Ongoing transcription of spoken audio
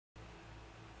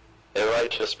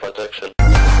Witches protection.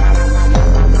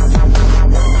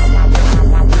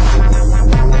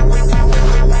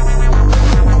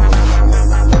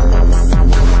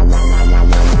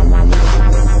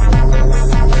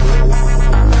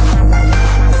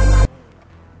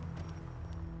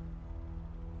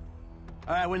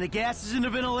 Alright, when the gas is in the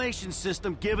ventilation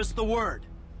system, give us the word.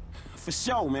 For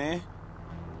sure, man.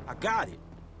 I got it.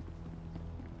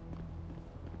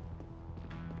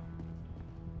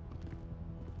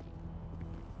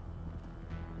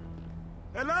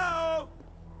 Hello?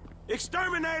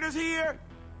 Exterminators here?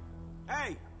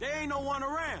 Hey, there ain't no one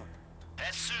around.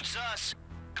 That suits us.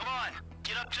 Come on,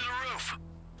 get up to the roof.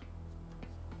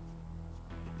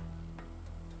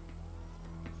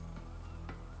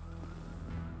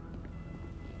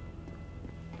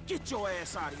 Get your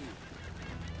ass out of here.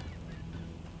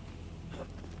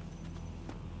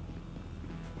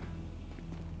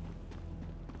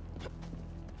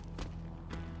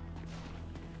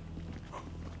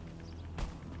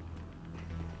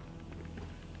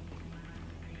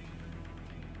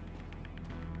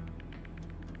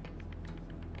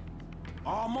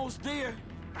 Almost there.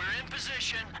 We're in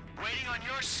position, waiting on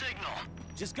your signal.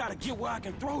 Just gotta get where I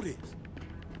can throw this.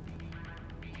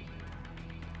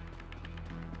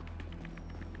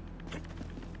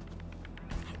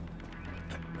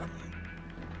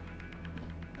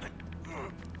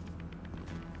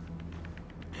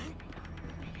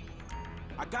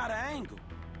 I got an angle.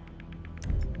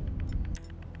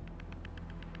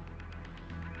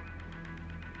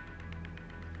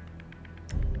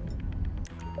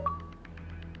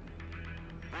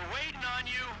 We're waiting on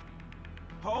you.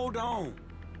 Hold on.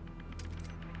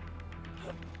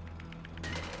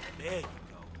 There you go.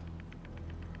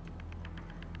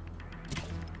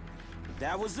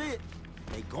 That was it.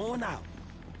 They going out.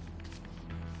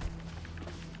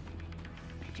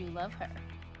 Do you love her?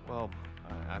 Well,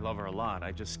 I love her a lot.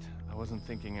 I wasn't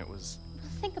thinking it was...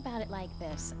 Think about it like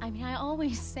this. I mean, I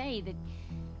always say that...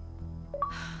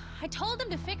 I told him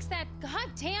to fix that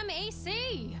goddamn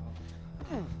AC!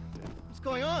 What's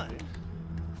going on?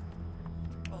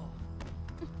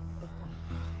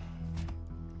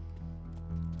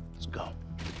 Let's go.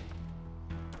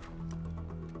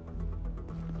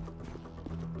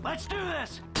 Let's do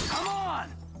this! Come on!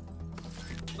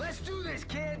 Let's do this,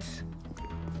 kids!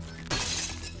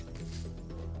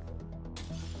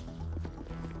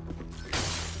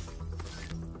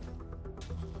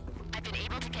 I've been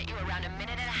able to get you around a minute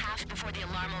and a half before the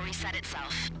alarm will reset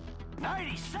itself.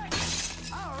 90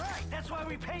 seconds! Alright, that's why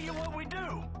we pay you what we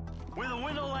do. With a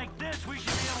window like this, we should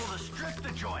be able to strip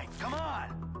the joint. Come on!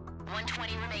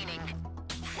 120 remaining.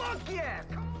 Fuck yeah!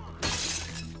 Come on!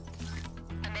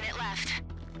 A minute left.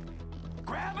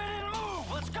 Grab it and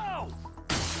move! Let's go!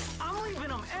 I'm leaving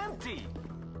them empty!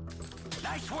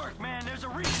 Nice work, man. There's a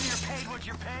reason you're paid what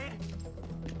you're paid.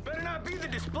 Better not be the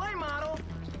display model.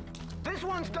 This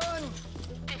one's done.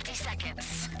 50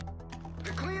 seconds.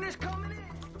 The cleaner's coming in.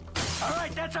 All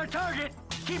right, that's our target.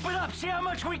 Keep it up. See how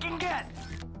much we can get.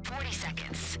 40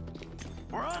 seconds.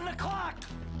 We're on the clock.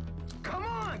 Come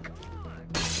on, come on.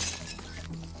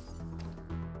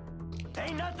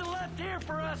 Ain't nothing left here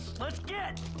for us. Let's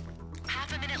get.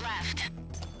 Half a minute left.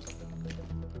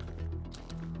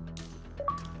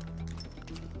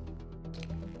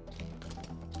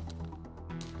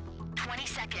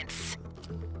 Seconds.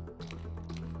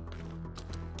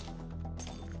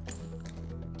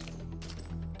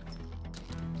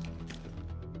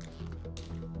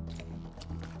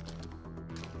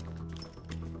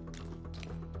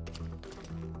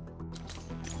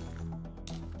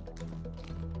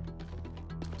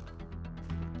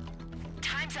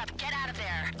 Time's up. Get out of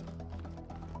there.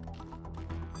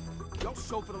 Don't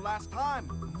show for the last time.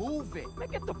 Move it. Man,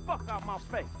 get the fuck out my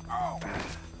face. Oh.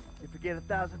 You forget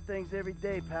 1,000 things every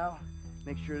day, pal.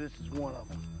 Make sure this is one of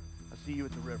them. I'll see you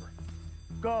at the river.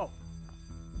 Go!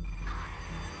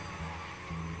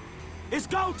 It's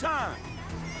go time!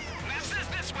 Let's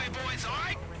this way, boys, all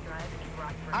right?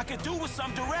 I could do with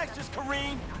some directions,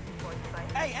 Kareem.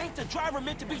 Hey, ain't the driver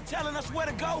meant to be telling us where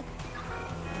to go?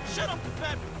 Shut up,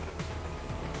 Pep.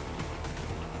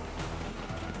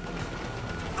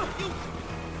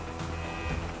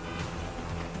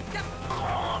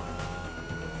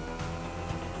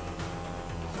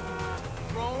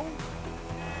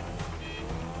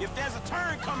 If there's a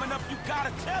turn coming up, you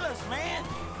gotta tell us, man.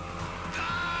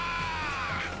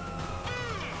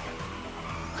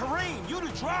 Kareem, you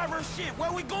the driver? Shit,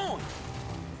 where we going?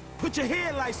 Put your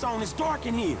headlights on, it's dark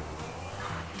in here.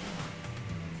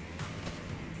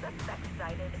 Suspect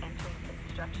sighted entering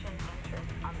construction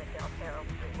entrance on the Del Perro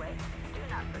Freeway. Do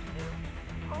not pursue.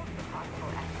 Hold for possible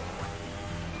exit.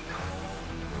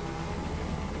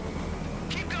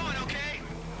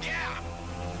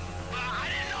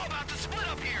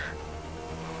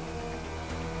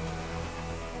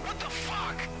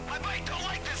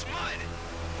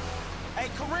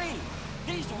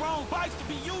 These the wrong bikes to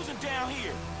be using down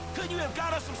here. Couldn't you have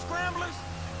got us some scramblers?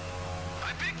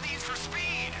 I picked these for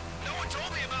speed. No one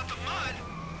told me about the mud.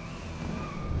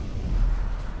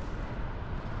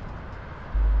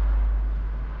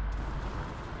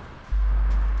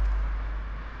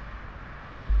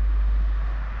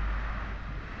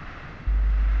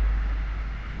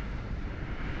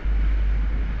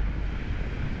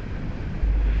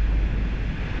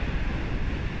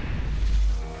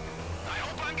 I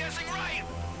hope I'm guessing right.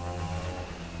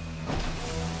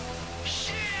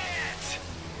 Shit!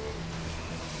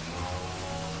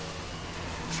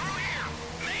 Through here,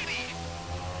 maybe.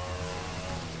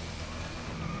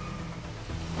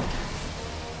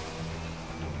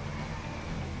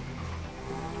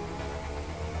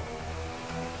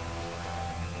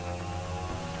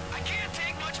 I can't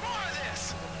take much more of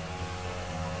this.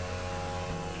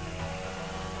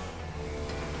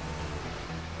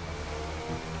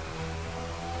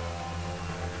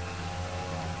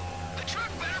 The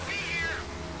truck better be here.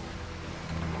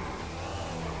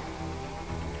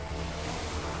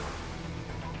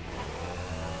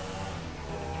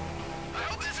 I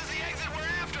hope this is the exit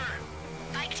we're after.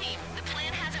 Bike team, the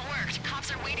plan hasn't worked.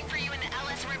 Cops are waiting for you in the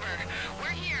LS River. We're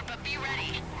here, but be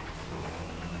ready.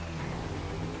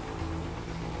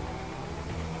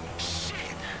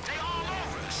 Shit, they all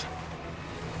over us.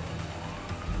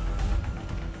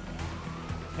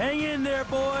 Hang in there,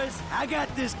 boys. I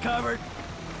got this covered.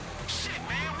 Shit,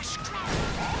 man, we screwed.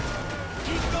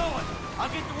 Keep going. I'll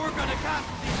get to work on the cops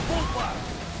with these bullfighters.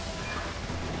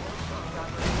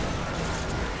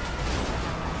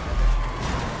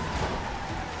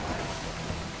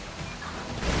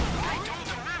 Hey, dude,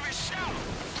 the river's shallow.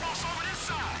 Cross over this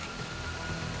side.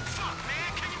 Fuck, man,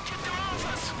 can you get them off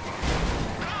us?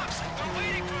 Cops, they're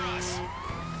waiting for us.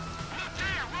 Look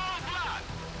there, wrong block.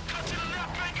 Cut to the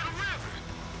left bank of the river.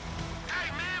 Hey,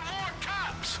 man, more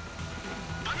cops.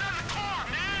 Another car,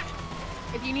 man.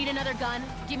 If you need another gun,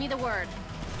 give me the word.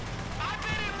 I've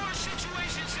been in worse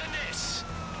situations than this.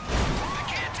 I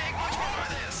can't take much more of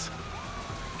this.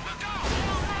 Look out,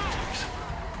 more roads.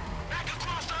 Back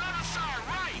across the other side,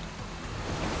 right.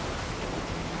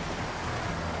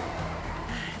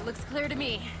 Looks clear to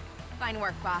me. Fine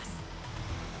work, boss.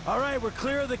 All right, we're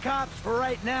clear of the cops for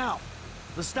right now.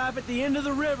 Let's stop at the end of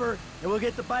the river, and we'll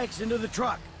get the bikes into the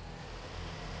truck.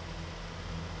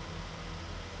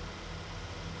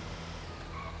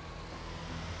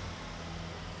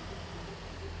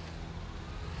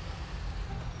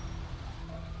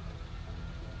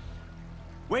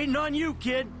 Waiting on you,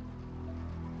 kid.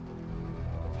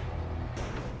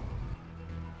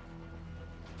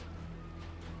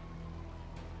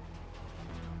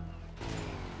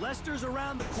 Lester's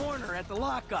around the corner at the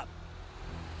lockup.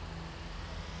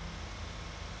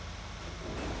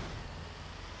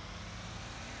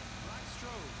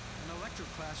 An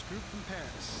electroclass group from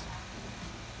Paris.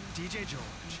 DJ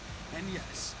George. And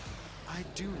yes, I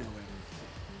do know everything.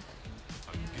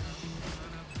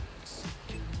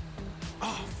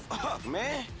 Oh, fuck,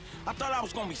 man. I thought I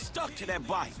was gonna be stuck to that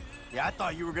bike. Yeah, I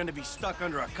thought you were gonna be stuck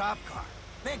under a cop car.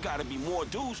 There gotta be more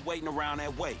dudes waiting around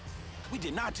that way. We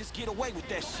did not just get away with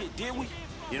that shit, did we?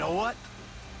 You know what?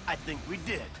 I think we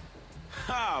did.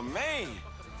 Ah, man.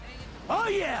 Oh,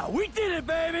 yeah, we did it,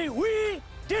 baby. We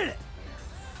did it.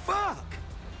 Fuck.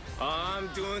 I'm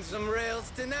doing some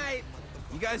rails tonight.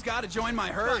 You guys gotta join my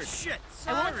herd. Oh, shit.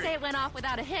 I won't say it went off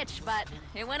without a hitch, but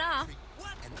it went off.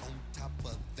 And on top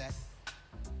of that,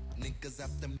 niggas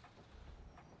have them.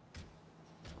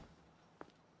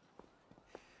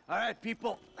 All right,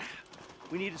 people.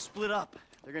 We need to split up.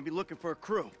 They're gonna be looking for a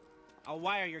crew. I'll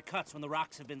wire your cuts when the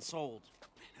rocks have been sold.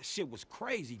 That shit was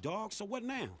crazy, dog. So what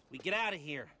now? We get out of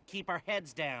here. Keep our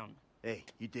heads down. Hey,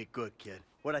 you did good, kid.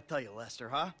 What'd I tell you, Lester,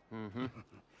 huh? Mm-hmm. All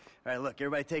right, look,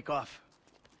 everybody take off.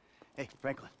 Hey,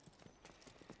 Franklin.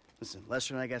 Listen,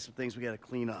 Lester and I got some things we gotta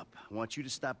clean up. I want you to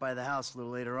stop by the house a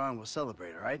little later on. We'll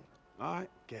celebrate, all right? All right.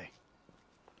 Okay.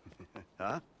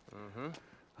 Huh? Mm-hmm.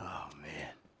 Oh, man.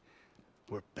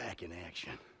 We're back in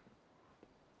action.